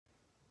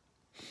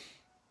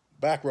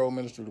Back row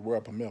minister of the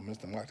world premiere,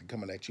 Mr. Martin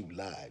coming at you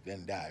live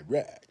and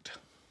direct.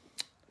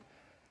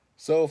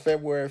 So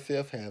February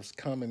 5th has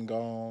come and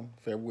gone.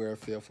 February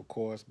 5th, of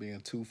course,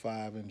 being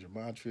 2-5 in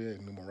gematria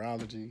and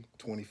numerology,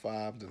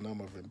 25, the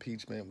number of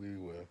impeachment. We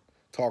were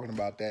talking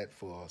about that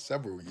for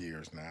several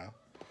years now.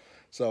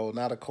 So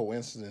not a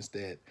coincidence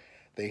that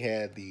they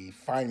had the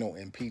final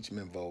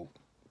impeachment vote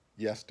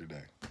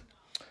yesterday.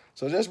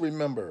 So just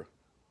remember,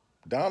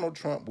 Donald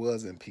Trump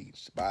was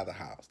impeached by the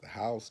House. The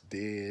House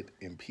did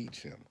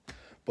impeach him.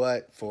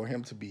 But for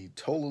him to be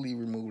totally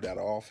removed out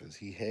of office,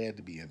 he had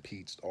to be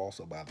impeached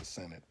also by the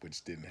Senate,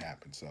 which didn't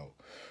happen. So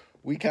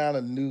we kind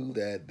of knew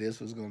that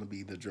this was going to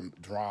be the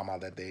drama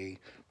that they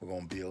were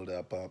going to build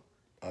up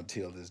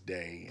until this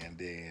day. And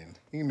then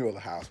you knew the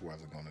House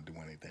wasn't going to do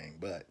anything.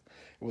 But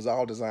it was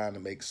all designed to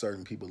make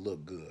certain people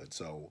look good.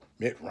 So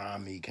Mitt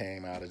Romney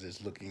came out of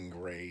this looking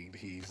great.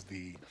 He's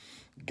the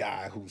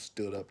guy who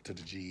stood up to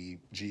the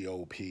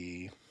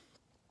GOP.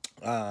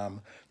 The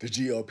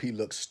GOP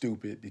looks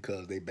stupid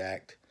because they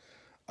backed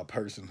a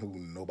person who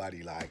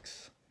nobody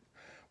likes.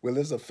 Will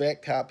this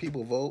affect how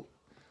people vote?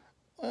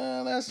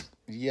 That's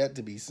yet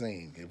to be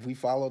seen. If we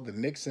follow the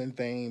Nixon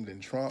thing,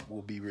 then Trump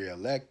will be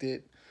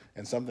reelected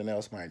and something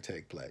else might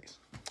take place.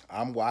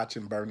 I'm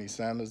watching Bernie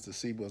Sanders to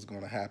see what's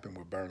going to happen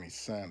with Bernie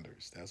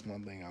Sanders. That's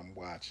one thing I'm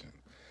watching.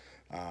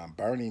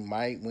 Bernie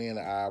might win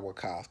the Iowa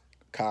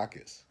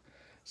caucus.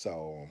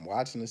 So I'm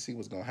watching to see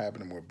what's going to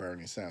happen with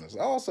Bernie Sanders.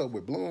 Also,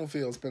 with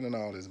Bloomfield spending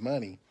all his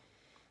money,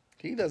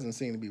 he doesn't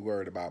seem to be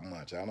worried about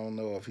much. I don't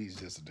know if he's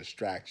just a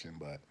distraction,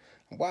 but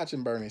I'm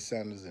watching Bernie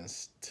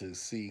Sanders to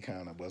see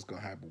kind of what's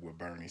going to happen with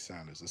Bernie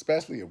Sanders,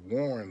 especially if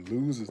Warren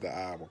loses the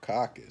Iowa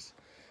caucus.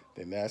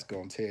 Then that's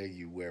going to tell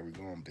you where we're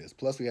going with this.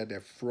 Plus, we had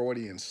that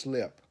Freudian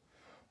slip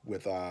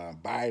with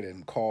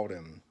Biden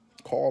calling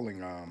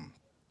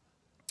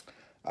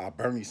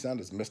Bernie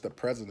Sanders Mr.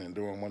 President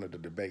during one of the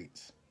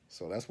debates.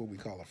 So that's what we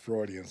call a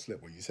Freudian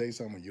slip, where you say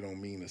something you don't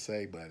mean to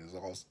say, but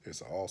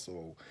it's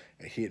also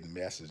a hidden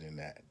message in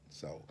that.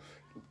 So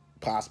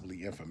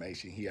possibly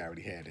information he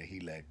already had that he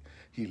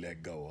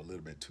let go a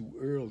little bit too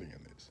early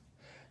in this.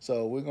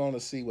 So we're going to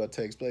see what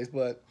takes place.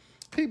 But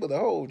people, the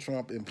whole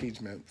Trump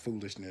impeachment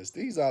foolishness,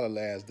 these are the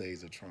last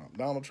days of Trump.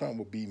 Donald Trump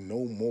will be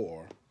no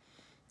more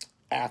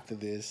after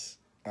this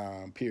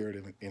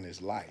period in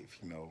his life.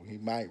 You know, he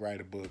might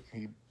write a book.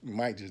 He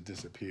might just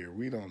disappear.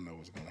 We don't know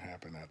what's going to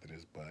happen after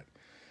this, but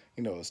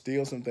you know,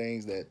 still some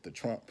things that the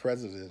Trump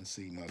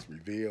presidency must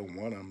reveal,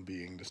 one of them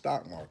being the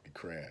stock market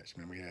crash.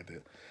 Remember, we had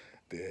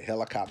the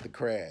helicopter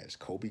crash,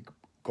 Kobe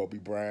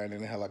Bryant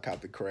in a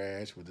helicopter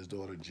crash with his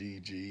daughter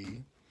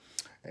Gigi,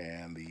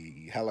 and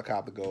the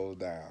helicopter goes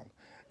down,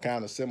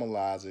 kind of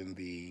symbolizing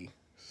the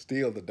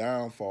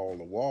downfall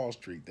of Wall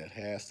Street that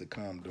has to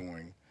come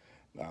during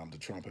the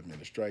Trump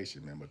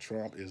administration. Remember,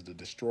 Trump is the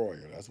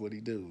destroyer. That's what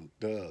he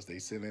does. They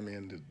send him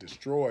in to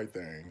destroy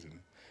things, and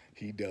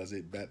he does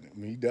it better.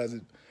 He does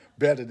it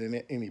better than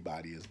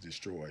anybody is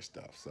destroy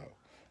stuff. So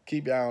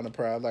keep your eye on the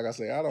prize. Like I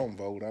say, I don't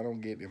vote. I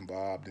don't get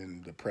involved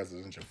in the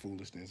presidential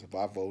foolishness. If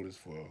I vote, it's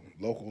for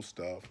local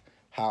stuff,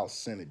 House,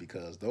 Senate,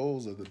 because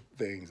those are the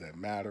things that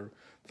matter.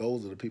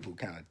 Those are the people who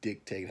kind of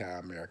dictate how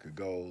America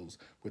goes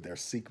with their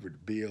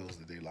secret bills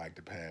that they like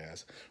to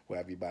pass, where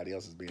everybody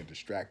else is being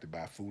distracted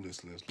by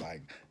foolishness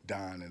like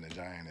Don and the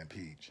Giant and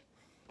Peach.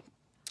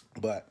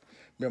 But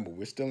remember,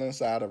 we're still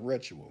inside a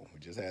ritual. We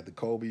just had the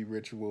Kobe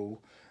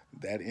ritual.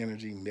 That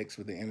energy mixed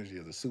with the energy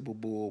of the Super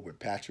Bowl with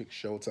Patrick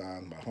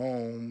Showtime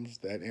Mahomes,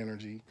 that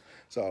energy.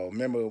 So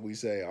remember, we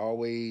say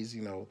always,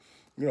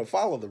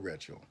 follow the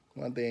ritual.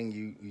 One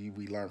thing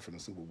we learned from the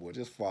Super Bowl,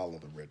 just follow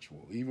the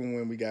ritual. Even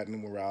when we got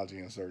numerology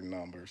and certain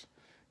numbers,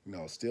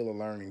 still a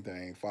learning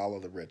thing,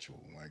 follow the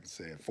ritual. Like I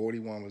said,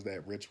 41 was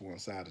that ritual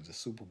inside of the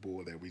Super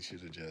Bowl that we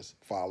should have just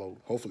followed.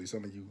 Hopefully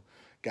some of you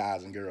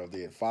guys and girls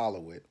did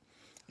follow it.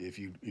 If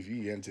you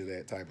into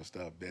that type of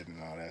stuff, betting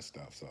and all that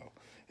stuff. So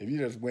if you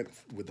just went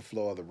with the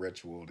flow of the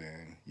ritual,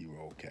 then you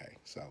were okay.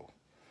 So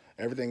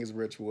everything is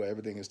ritual.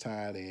 Everything is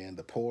tied in.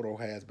 The portal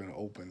has been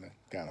opened.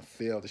 Kind of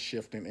feel the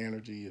shift in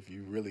energy. If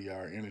you really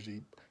are an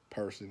energy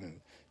person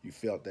and you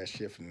felt that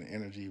shift in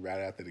energy right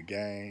after the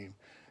game,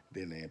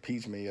 then the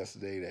impeachment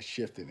yesterday, that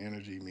shift in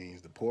energy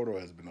means the portal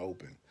has been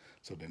opened.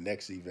 So the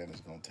next event is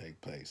going to take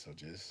place. So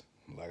just,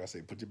 like I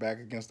say, put your back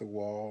against the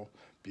wall,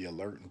 be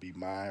alert and be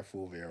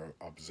mindful, very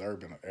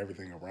observant of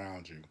everything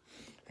around you,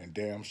 and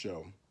damn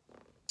sure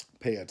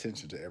pay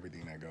attention to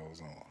everything that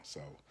goes on.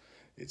 So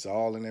it's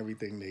all in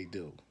everything they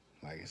do.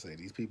 Like I say,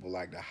 these people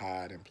like to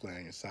hide in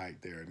plain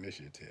sight their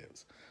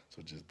initiatives.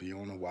 So just be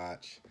on the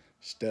watch,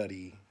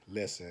 study,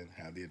 listen,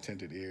 have the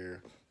attentive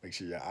ear, make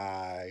sure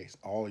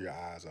all your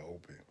eyes are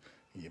open,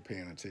 and you're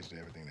paying attention to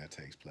everything that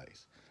takes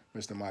place.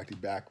 Mr. Mikey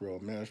Back Row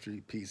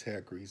Ministry, peace,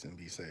 hair grease, and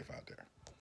be safe out there.